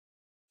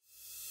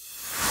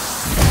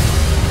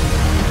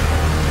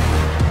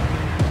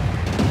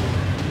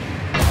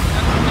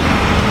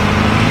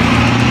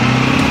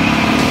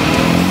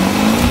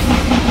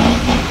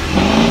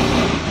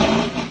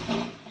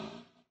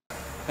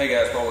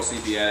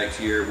CP Addicts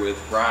here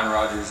with Brian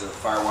Rogers of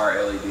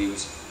FIrewire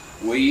LEDs.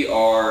 We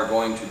are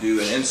going to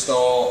do an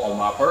install on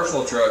my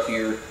personal truck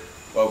here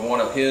of one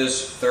of his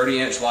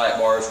 30-inch light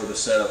bars with a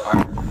set of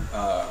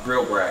iron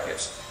grill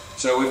brackets.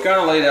 So we've kind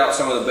of laid out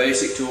some of the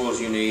basic tools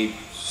you need.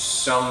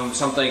 Some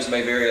things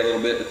may vary a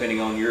little bit depending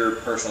on your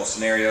personal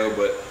scenario,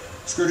 but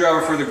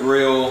screwdriver for the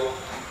grill,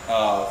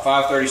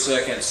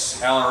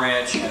 5/32 Allen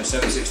wrench, and a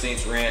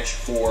 7/16 wrench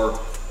for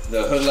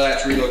the hood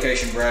latch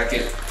relocation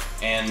bracket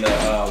and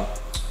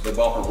the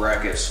bumper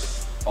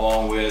brackets,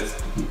 along with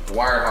the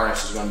wiring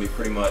harness is going to be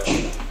pretty much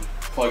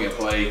plug and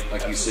play,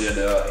 like you said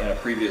in a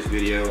previous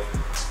video.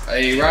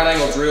 A right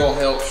angle drill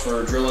helps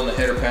for drilling the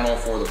header panel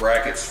for the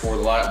brackets for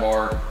the light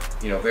bar,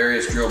 you know,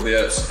 various drill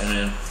bits, and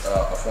then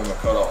a form of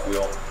cutoff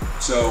wheel.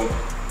 So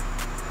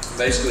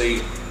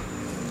basically,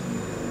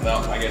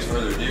 well, I guess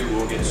further ado,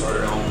 we'll get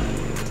started on,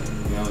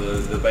 you know,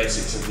 the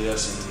basics of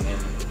this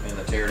and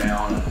the tear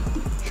down, and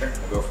sure,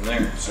 we'll go from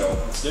there. So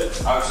let's do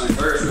it. Obviously,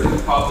 first we're going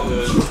to pop the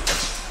hood.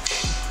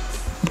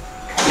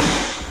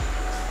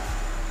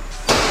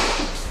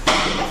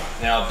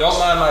 Now, don't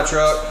mind my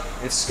truck.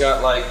 It's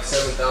got like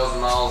 7,000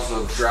 miles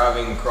of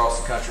driving across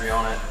the country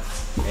on it,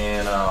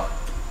 and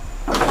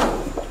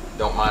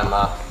don't mind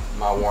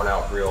my worn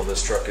out grill.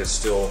 This truck is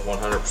still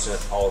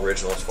 100% all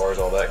original as far as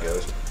all that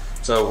goes.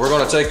 So we're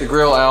going to take the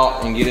grill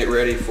out and get it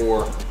ready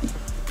for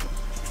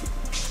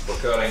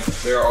cutting.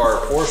 There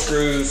are 4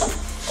 screws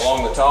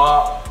along the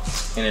top,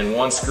 and then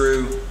 1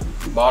 screw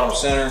bottom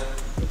center.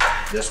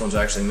 This one's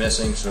actually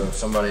missing, so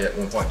somebody at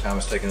one point in time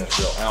has taken this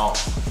grill out.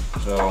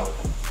 So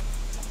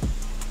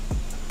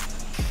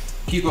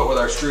keep up with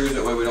our screws,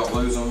 that way we don't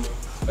lose them,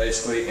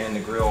 basically, and the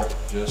grill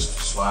just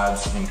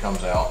slides and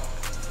comes out.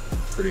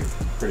 Pretty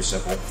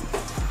simple.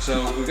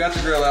 So we've got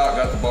the grill out,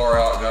 got the bar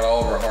out, got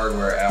all of our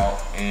hardware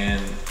out,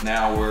 and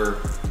now we're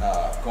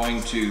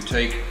going to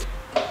take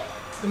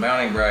the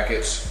mounting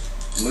brackets,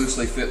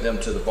 loosely fit them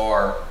to the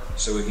bar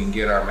so we can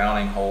get our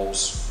mounting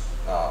holes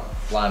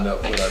lined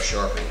up with our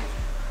Sharpie.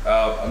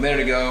 A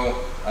minute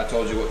ago, I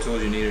told you what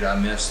tools you needed. I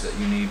missed that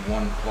you need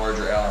 1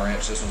 larger Allen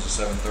wrench. This one's a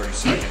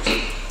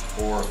 7/32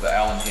 for the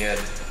Allen head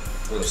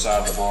for the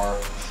side of the bar.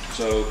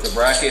 So the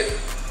bracket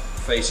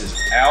faces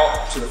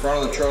out to the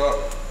front of the truck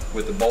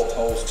with the bolt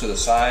holes to the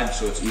side,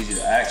 so it's easy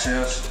to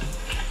access.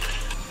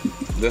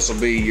 This will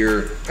be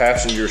your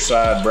passenger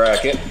side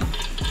bracket.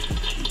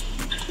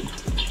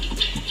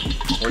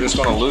 We're just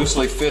going to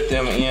loosely fit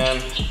them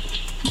in,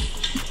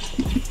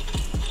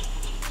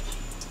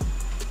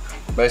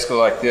 basically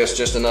like this,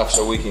 just enough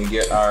so we can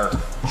get our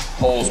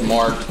holes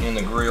marked in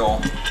the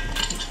grill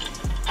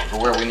for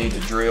where we need to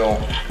drill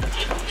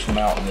to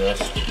mount this.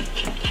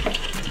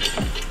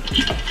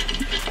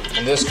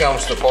 And this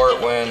comes to the part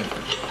when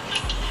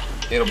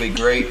it'll be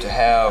great to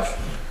have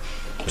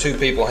 2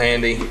 people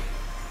handy,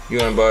 you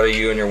and buddy,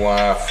 you and your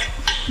wife,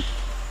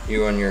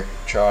 you and your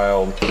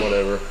child,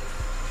 whatever.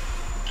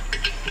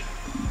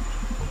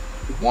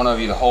 One of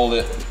you to hold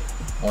it,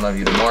 one of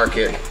you to mark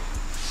it.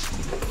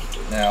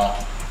 Now,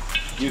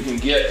 you can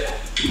get,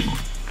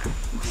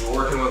 we're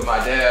working with my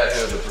dad,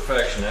 who's a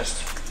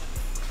perfectionist.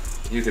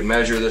 You could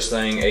measure this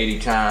thing 80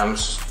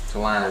 times to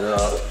line it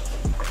up,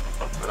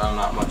 but I'm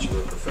not much of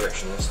a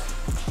perfectionist.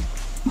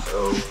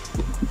 So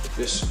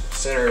just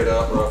center it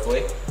up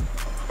roughly.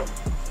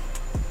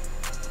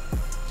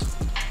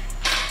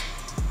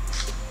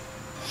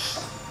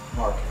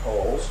 Mark your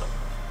holes.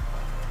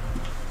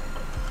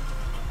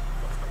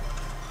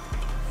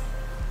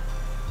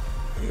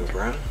 There you go,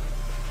 Brian.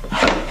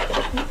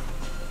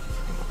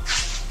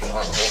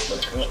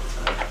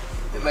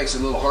 It makes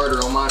it a little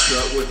harder on my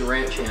truck with the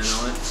wrench hand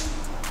on it.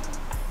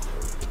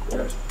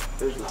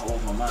 There's the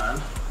holes on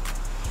mine.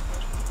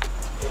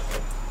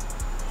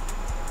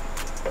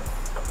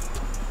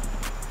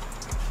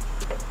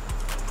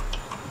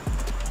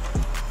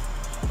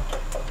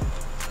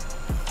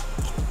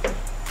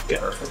 Yeah.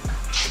 Perfect.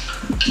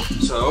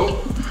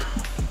 So,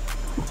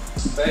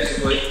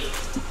 basically,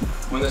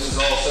 when this is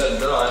all said and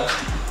done,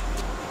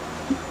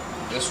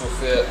 this will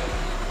fit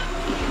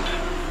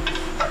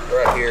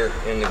right here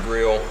in the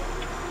grill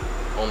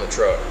on the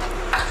truck.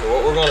 So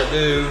what we're going to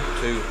do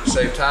to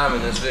save time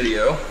in this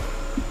video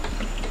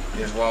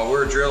is, while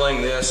we're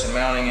drilling this and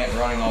mounting it and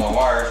running all the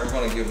wires, we're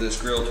going to give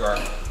this grill to our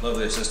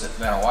lovely assistant,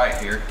 Vanna White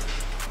here.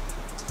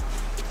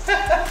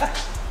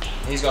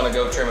 He's going to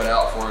go trim it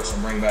out for us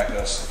and bring back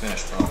us the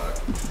finished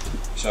product.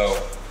 So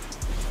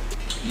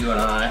you and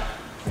I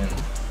can,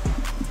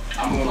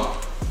 I'm going to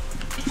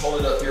hold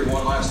it up here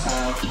one last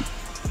time.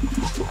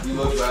 You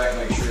look back,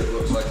 make sure it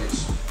looks like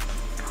it's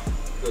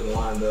good and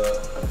lined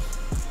up.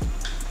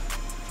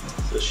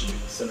 This should be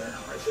the center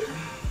right there.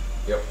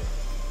 Yep.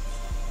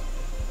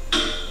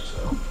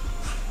 So,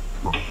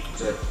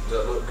 does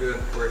that look good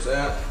where it's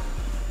at?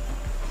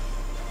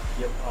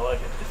 Yep, I like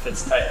it. It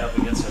fits tight up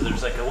against it.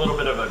 There's like a little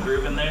bit of a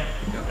groove in there.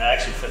 Yep. It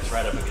actually fits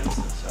right up against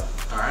it. So,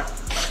 all right.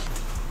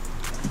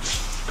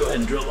 Go ahead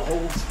and drill the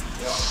holes.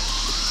 Yep.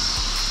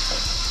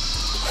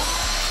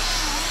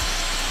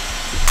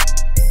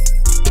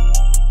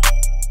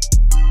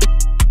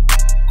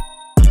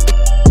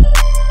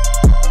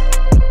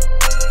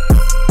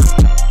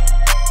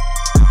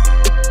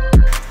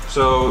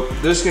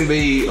 this can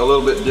be a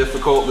little bit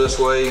difficult this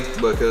way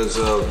because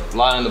of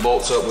lining the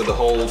bolts up with the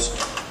holes.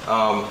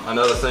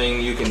 Another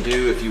thing you can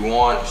do if you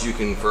want is you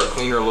can, for a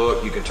cleaner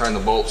look, you can turn the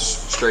bolts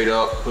straight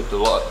up, put the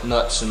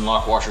nuts and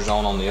lock washers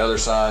on the other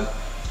side.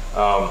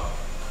 I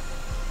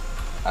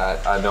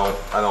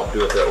don't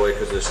do it that way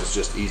because this is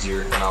just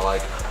easier and I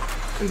like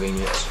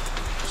convenience.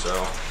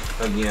 So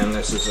again,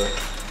 this is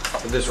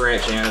this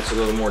ranch hand, it's a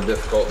little more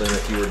difficult than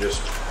if you were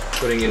just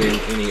putting it in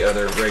any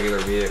other regular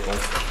vehicle.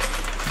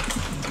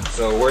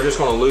 So we're just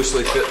going to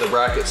loosely fit the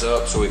brackets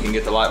up so we can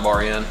get the light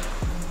bar in,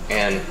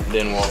 and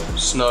then we'll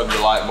snug the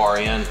light bar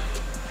in,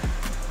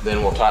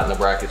 then we'll tighten the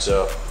brackets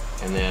up,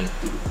 and then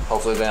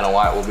hopefully Vanna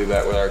White will be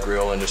back with our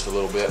grill in just a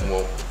little bit and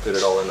we'll fit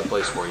it all into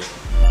place for you.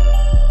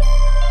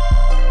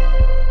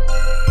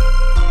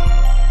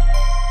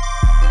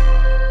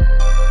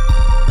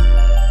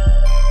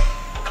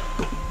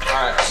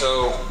 Alright,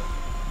 so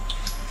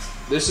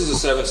this is a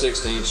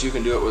 7/16. You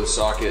can do it with a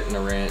socket and a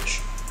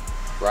wrench.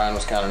 Brian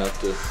was kind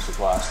enough to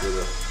supply us with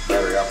a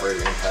battery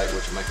operated impact,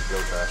 which will make it go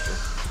faster.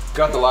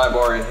 Got the light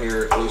bar in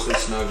here loosely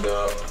snugged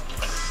up.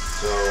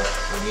 So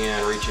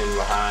again, reach in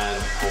behind,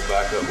 pull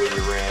back up with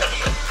your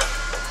wrench.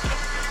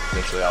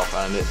 Eventually I'll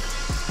find it.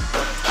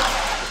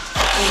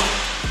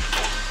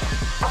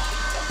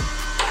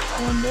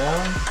 One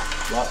down,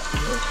 lock to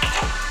go.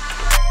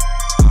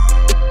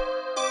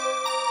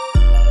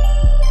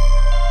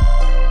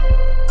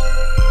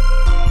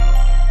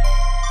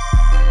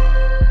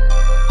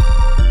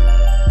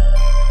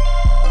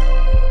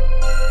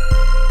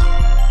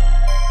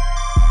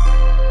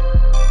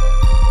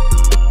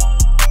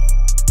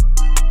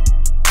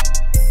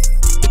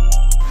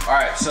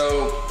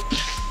 So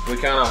we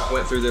kind of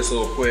went through this a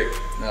little quick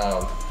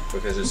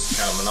because it's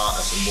kind of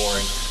monotonous and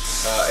boring.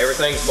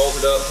 Everything's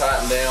bolted up,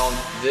 tightened down.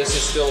 This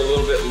is still a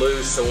little bit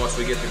loose, so once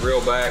we get the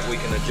grill back, we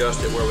can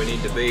adjust it where we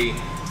need to be,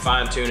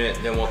 fine tune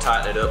it, then we'll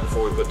tighten it up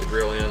before we put the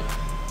grill in.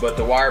 But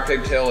the wire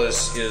pigtail is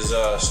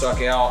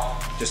stuck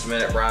out. Just a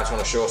minute, Brian's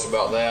going to show us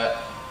about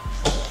that.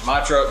 My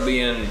truck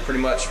being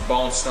pretty much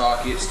bone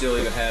stock, it still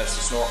even has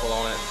the snorkel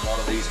on it. A lot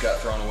of these got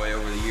thrown away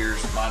over the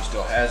years. Mine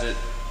still has it.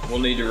 We'll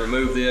need to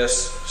remove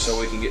this so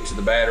we can get to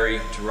the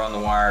battery to run the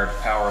wire, to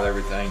power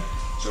everything.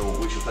 So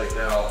we shall take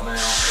that off now.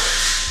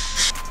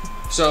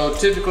 So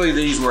typically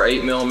these were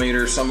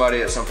 8mm.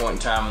 Somebody at some point in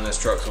time in this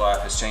truck's life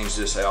has changed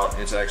this out.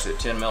 It's actually a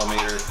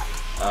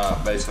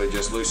 10mm. Basically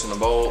just loosen the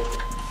bolt.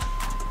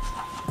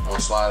 I'm gonna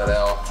slide it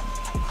out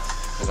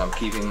because I'm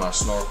keeping my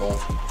snorkel.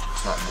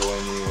 It's not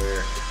going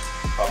anywhere.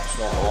 Pop the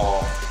snorkel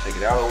off, take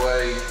it out of the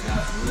way.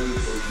 Now it's removed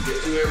so we can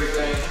get to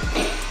everything.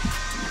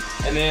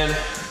 And then,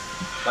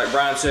 like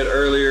Brian said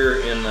earlier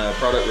in the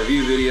product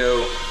review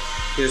video,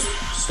 his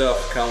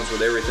stuff comes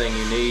with everything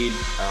you need.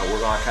 We're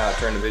going to kind of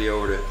turn the video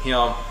over to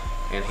him,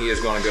 and he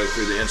is going to go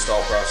through the install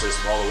process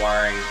of all the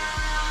wiring,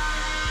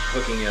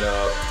 hooking it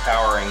up,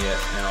 powering it,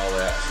 and all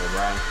that. So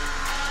Brian.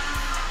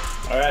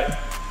 All right.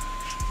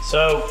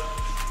 So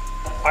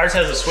ours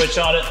has a switch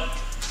on it.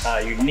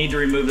 You need to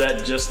remove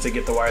that just to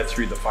get the wire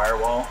through the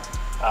firewall.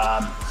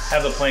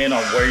 Have a plan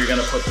on where you're going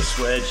to put the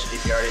switch.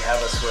 If you already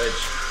have a switch,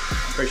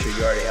 I'm pretty sure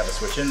you already have a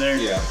switch in there.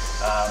 Yeah.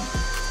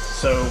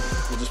 So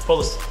we'll just pull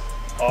this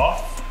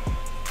off.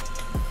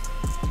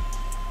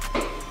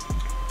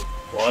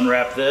 We'll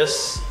unwrap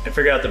this and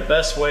figure out the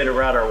best way to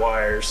route our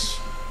wires.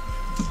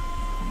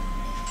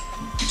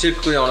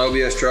 Typically on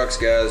OBS trucks,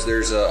 guys,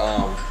 there's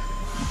a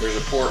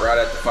port right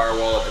at the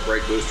firewall at the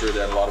brake booster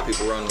that a lot of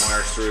people run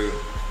wires through.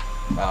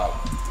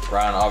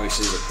 Brian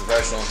obviously is a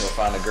professional. He'll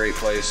find a great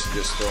place.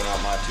 Just throwing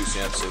out my 2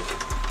 cents of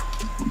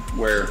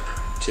where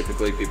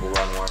typically people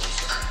run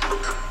wires.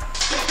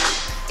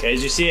 Okay,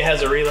 as you see, it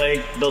has a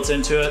relay built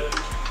into it,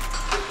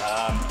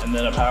 and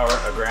then a power,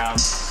 a ground.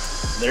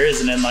 There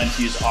is an inline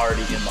fuse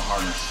already in the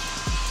harness.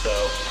 So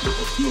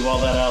let's move all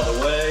that out of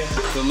the way.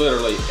 So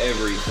literally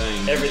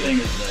everything. Everything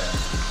is there.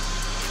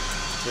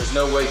 There's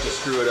no way to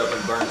screw it up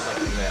and burn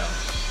something down.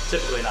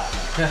 Typically not.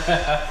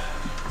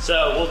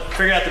 So we'll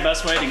figure out the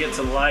best way to get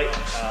to the light.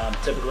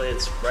 Typically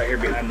it's right here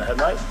behind the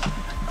headlight.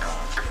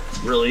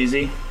 Real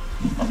easy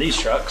on these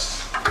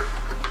trucks.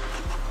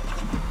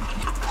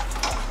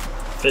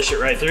 Fish it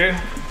right through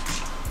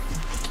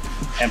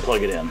and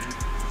plug it in.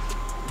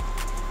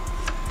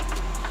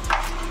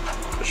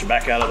 Push it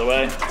back out of the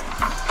way.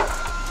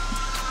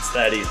 It's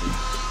that easy.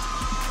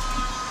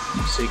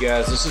 See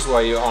guys, this is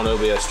why you own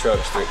OBS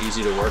trucks. They're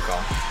easy to work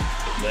on.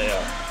 They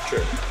are,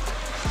 true.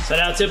 So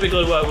now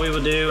typically what we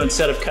would do,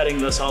 instead of cutting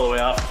this all the way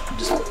off,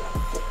 just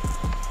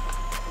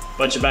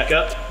bunch it back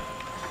up,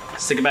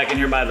 stick it back in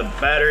here by the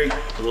battery.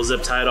 We'll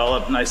zip tie it all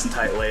up nice and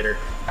tight later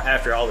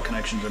after all the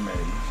connections are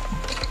made.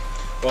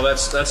 Well,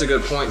 that's a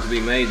good point to be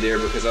made there,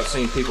 because I've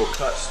seen people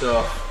cut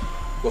stuff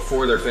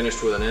before they're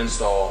finished with an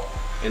install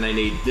and they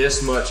need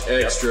this much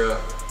extra.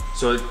 Yep.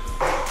 So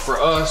for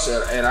us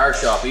at our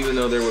shop, even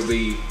though there would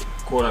be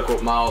quote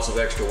unquote miles of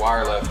extra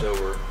wire left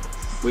over,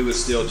 we would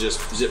still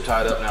just zip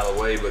tie it up and out of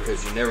the way,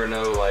 because you never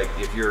know, like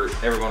if you're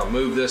ever going to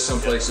move this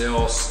someplace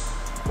else,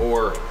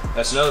 Or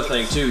that's another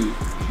thing too,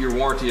 your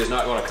warranty is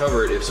not going to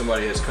cover it if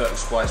somebody has cut and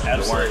spliced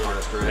through the wiring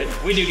harness,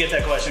 correct? We do get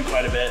that question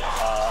quite a bit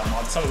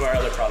on some of our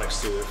other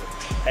products too.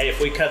 Hey, if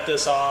we cut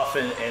this off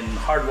and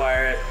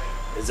hardwire it,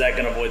 is that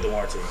going to void the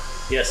warranty?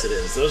 Yes, it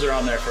is. Those are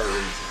on there for a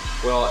reason.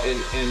 Well,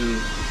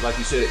 and like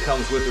you said, it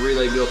comes with the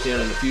relay built in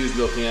and the fuse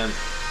built in.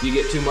 You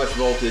get too much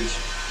voltage,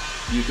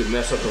 you could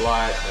mess up the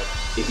light.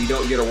 If you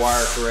don't get a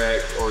wire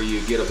correct or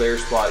you get a bare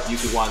spot, you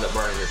could wind up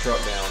burning your truck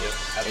down. Yep,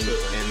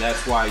 absolutely. And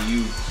that's why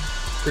you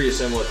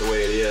pre-assemble it the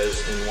way it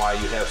is and why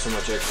you have so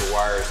much extra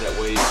wires. That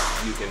way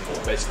you can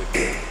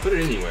basically put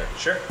it anywhere.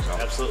 Sure, so.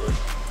 Absolutely.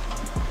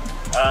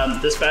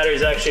 This battery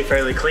is actually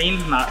fairly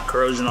clean, not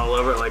corrosion all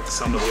over it like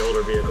some of the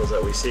older vehicles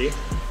that we see.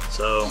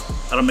 So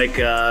that'll make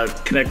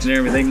connecting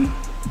everything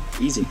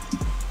easy.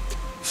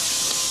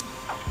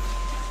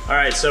 All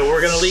right, so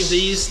we're gonna leave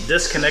these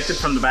disconnected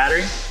from the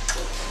battery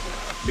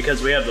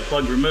because we have the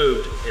plug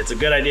removed. It's a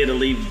good idea to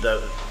leave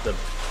the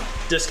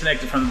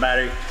disconnected from the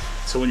battery,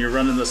 so when you're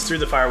running this through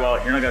the firewall,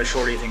 you're not gonna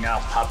short anything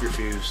out, pop your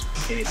fuse,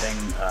 anything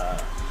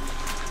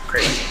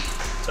crazy.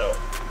 So,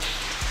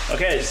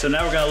 okay, so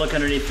now we're gonna look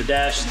underneath the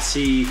dash and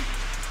see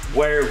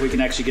where we can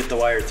actually get the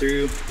wire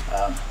through.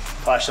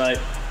 Flashlight,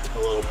 a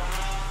little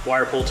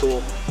wire pull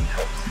tool.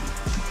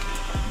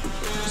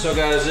 So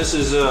guys, this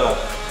is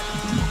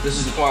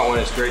the point when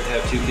it's great to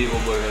have two people,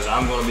 because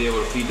I'm going to be able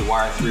to feed the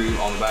wire through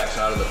on the back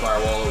side of the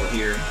firewall over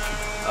here.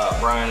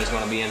 Brian is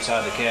going to be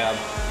inside the cab,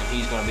 and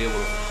he's going to be able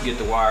to get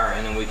the wire,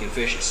 and then we can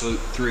fish it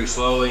through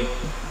slowly,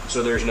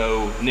 so there's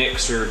no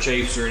nicks or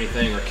chafes or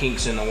anything or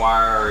kinks in the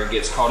wire, or it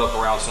gets caught up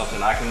around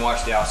something. I can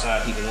watch the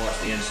outside, he can watch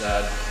the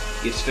inside.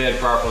 It's fed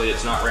properly,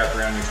 it's not wrapped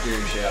around your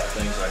steering shaft,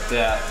 things like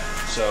that.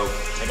 So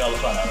take all the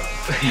fun out of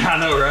it. I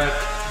know, right?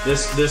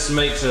 This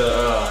makes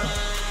a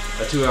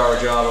 2-hour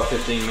job a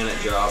 15-minute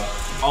job.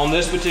 On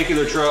this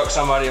particular truck,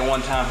 somebody at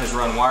one time has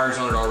run wires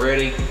on it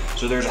already.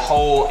 So there's a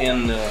hole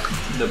in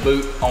the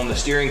boot on the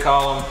steering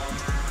column.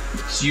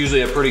 It's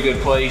usually a pretty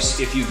good place.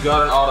 If you've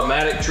got an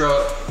automatic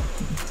truck,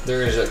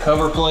 there is a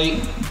cover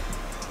plate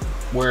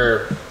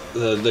where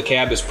the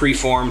cab is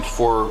preformed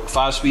for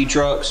 5-speed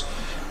trucks.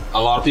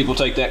 A lot of people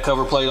take that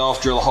cover plate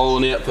off, drill a hole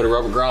in it, put a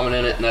rubber grommet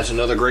in it, and that's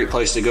another great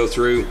place to go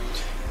through.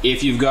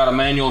 If you've got a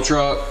manual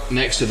truck,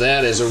 next to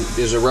that is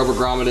a rubber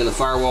grommet in the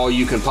firewall.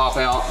 You can pop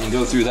out and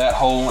go through that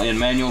hole in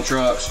manual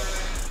trucks.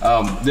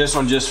 This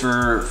one just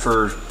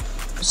for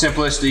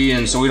simplicity,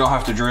 and so we don't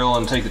have to drill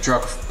and take the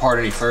truck apart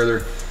any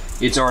further.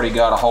 It's already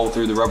got a hole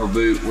through the rubber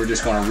boot. We're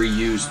just going to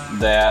reuse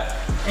that,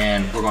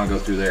 and we're going to go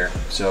through there.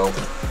 So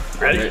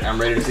ready?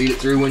 I'm ready to feed it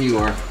through when you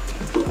are.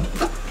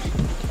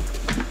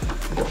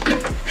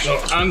 So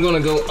I'm going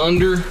to go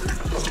under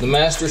the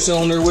master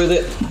cylinder with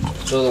it,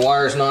 so the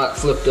wire's not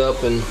flipped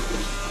up and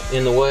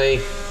in the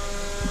way.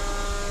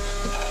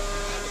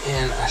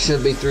 And I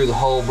should be through the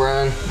hole,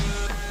 Brian.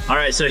 All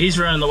right, so he's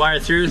running the wire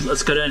through.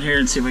 Let's go down here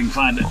and see if we can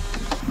find it.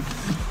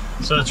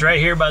 So it's right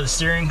here by the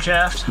steering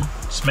shaft.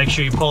 Just make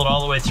sure you pull it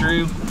all the way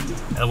through,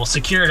 and we'll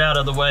secure it out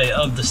of the way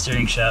of the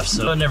steering shaft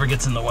so it never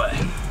gets in the way.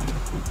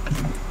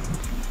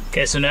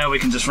 Okay, so now we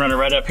can just run it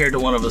right up here to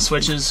one of the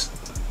switches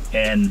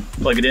and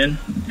plug it in,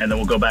 and then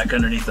we'll go back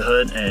underneath the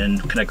hood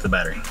and connect the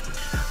battery.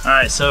 All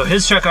right, so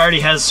his truck already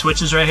has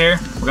switches right here.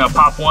 We're gonna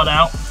pop one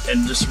out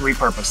and just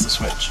repurpose the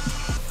switch.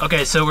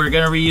 Okay, so we're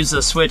gonna reuse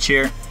the switch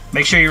here.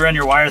 Make sure you run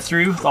your wire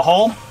through the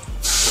hole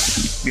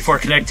before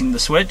connecting the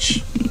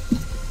switch.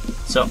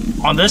 So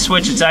on this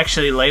switch, it's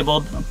actually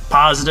labeled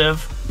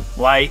positive,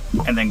 light,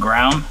 and then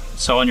ground.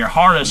 So on your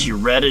harness, your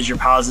red is your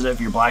positive,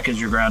 your black is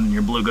your ground, and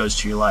your blue goes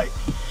to your light.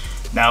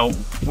 Now,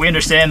 we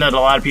understand that a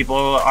lot of people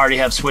already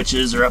have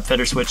switches or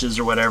upfitter switches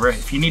or whatever.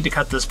 If you need to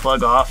cut this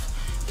plug off,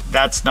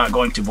 that's not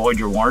going to void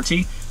your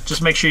warranty.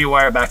 Just make sure you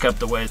wire it back up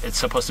the way it's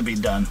supposed to be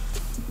done.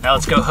 Now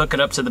let's go hook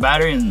it up to the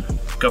battery and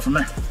go from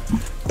there.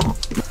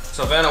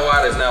 So Vanna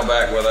White is now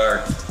back with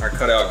our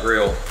cutout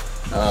grill.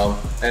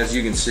 As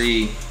you can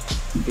see,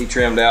 he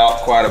trimmed out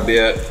quite a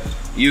bit.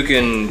 You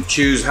can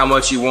choose how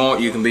much you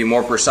want. You can be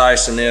more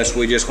precise than this.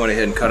 We just went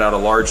ahead and cut out a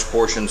large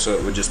portion so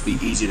it would just be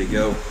easy to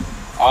go.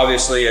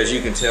 Obviously, as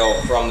you can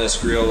tell from this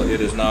grill,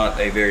 it is not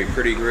a very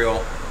pretty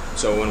grill.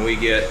 So when we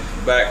get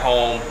back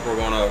home, we're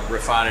gonna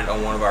refine it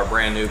on one of our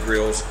brand new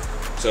grills.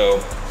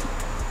 So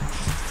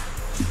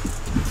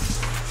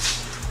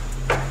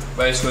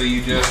basically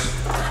you just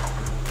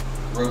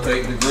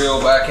rotate the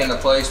grill back into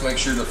place, make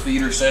sure the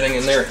feet are setting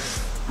in their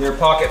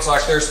pockets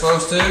like they're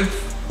supposed to.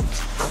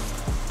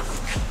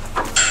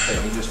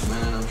 Take me just a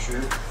minute, I'm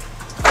sure.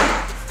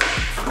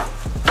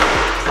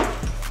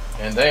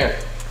 And there,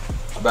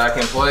 it's back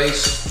in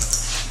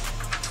place.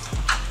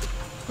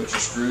 Put your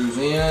screws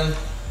in.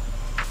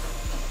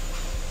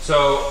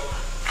 So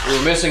we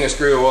were missing a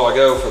screw a while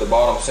ago for the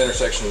bottom center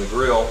section of the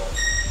grill.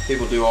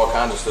 People do all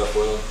kinds of stuff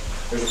with them.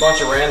 There's a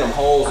bunch of random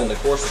holes in the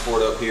core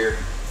support up here,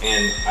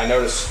 and I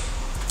notice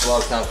a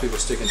lot of times people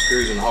sticking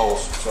screws in the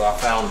holes, so I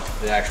found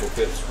the actual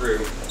fifth screw.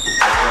 And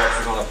we're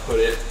actually going to put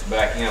it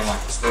back in like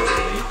it's supposed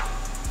to be.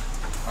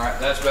 All right,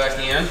 that's back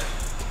in.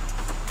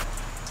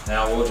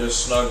 Now we'll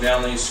just snug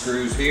down these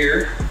screws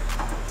here.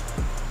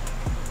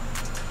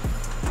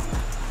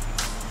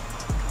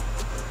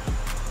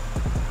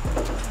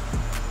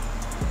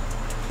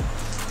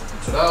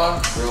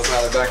 Ta-da, grill's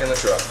mounted back in the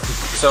truck.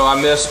 So I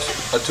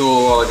missed a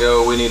tool a while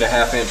ago. We need a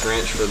 1/2"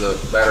 wrench for the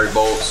battery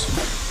bolts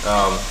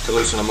to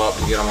loosen them up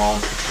and get them on.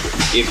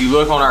 If you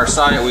look on our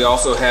site, we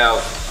also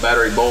have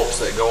battery bolts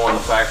that go on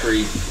the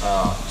factory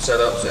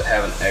setups that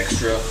have an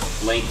extra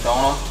length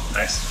on them.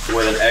 Nice.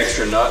 With an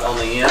extra nut on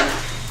the end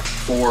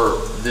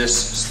for this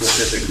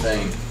specific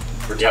thing,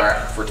 for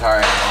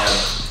tying on.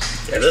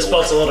 Yeah, this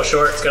bolt's a little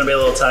short. It's gonna be a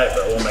little tight,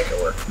 but we'll make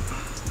it work.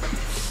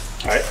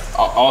 All right.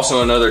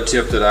 Also, another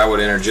tip that I would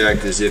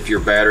interject is if your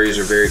batteries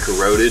are very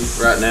corroded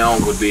right now,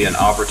 would be an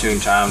opportune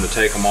time to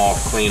take them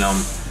off, clean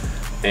them,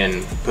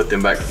 and put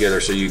them back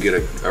together so you get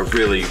a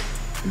really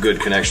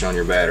good connection on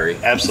your battery.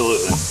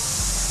 Absolutely.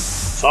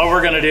 So all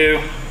we're gonna do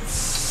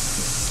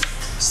is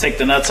take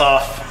the nuts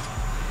off,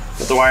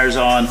 put the wires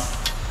on,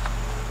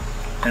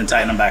 and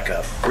tighten them back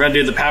up. We're gonna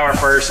do the power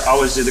first,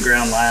 always do the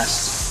ground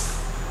last.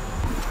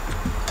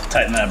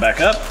 Tighten that back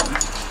up.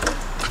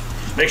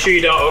 Make sure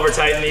you don't over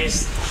tighten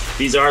these.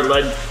 These are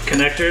lead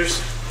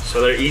connectors,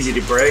 so they're easy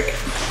to break.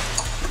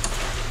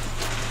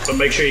 But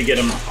make sure you get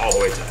them all the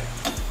way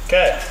tight.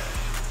 Okay,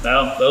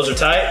 now those are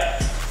tight.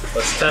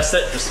 Let's test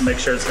it just to make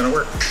sure it's gonna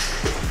work.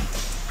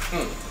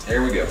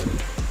 There we go.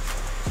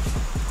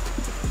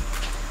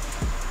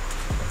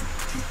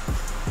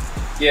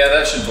 Yeah,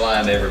 that should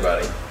blind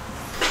everybody.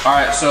 All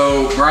right,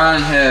 so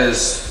Brian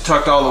has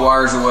tucked all the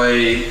wires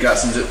away, got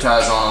some zip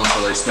ties on them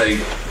so they stay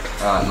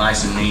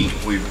nice and neat.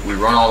 We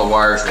run all the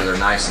wires so they're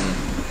nice and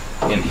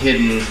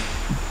hidden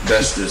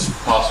best as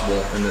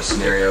possible in this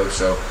scenario.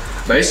 So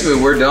basically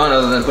we're done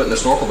other than putting the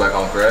snorkel back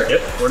on, correct?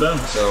 Yep, we're done.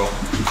 So,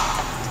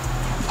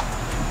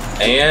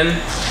 and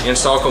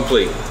install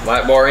complete.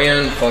 Light bar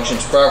in,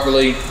 functions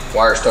properly,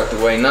 wires tucked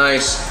away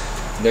nice.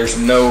 There's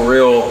no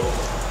real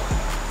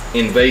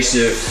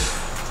invasive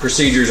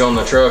procedures on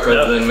the truck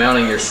other than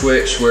mounting your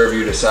switch wherever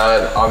you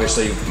decide.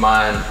 Obviously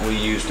mine, we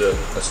used a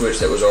switch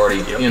that was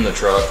already in the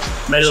truck.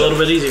 Made it a little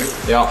bit easier.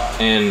 Yeah,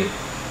 and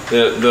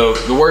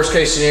the worst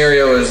case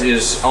scenario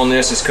is on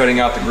this is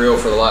cutting out the grill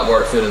for the light bar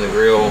to fit in the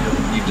grill.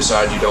 You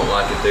decide you don't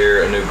like it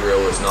there. A new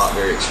grill is not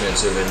very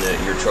expensive, and that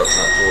your truck's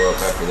not tore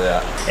up after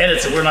that.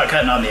 And we're not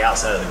cutting on the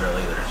outside of the grill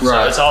either.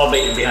 Right. So it's all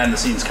behind the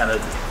scenes kind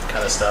of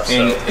stuff.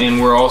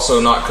 And we're also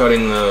not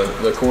cutting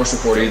the core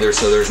support either,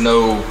 so there's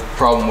no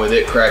problem with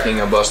it cracking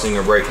or busting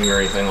or breaking or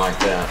anything like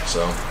that.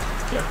 So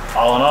yeah,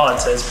 all in all,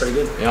 I'd say it's pretty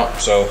good. Yeah,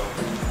 so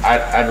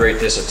I'd rate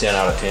this a 10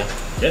 out of 10.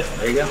 Yeah,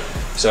 there you go.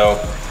 So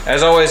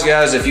as always,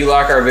 guys, if you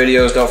like our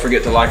videos, don't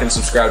forget to like and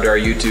subscribe to our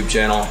YouTube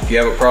channel. If you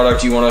have a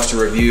product you want us to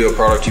review, a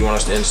product you want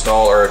us to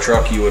install, or a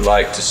truck you would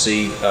like to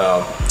see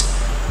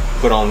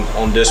put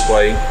on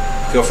display,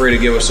 feel free to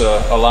give us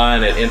a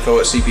line at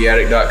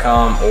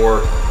info@cpaddict.com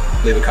or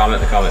leave a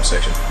comment in the comment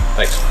section.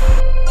 Thanks.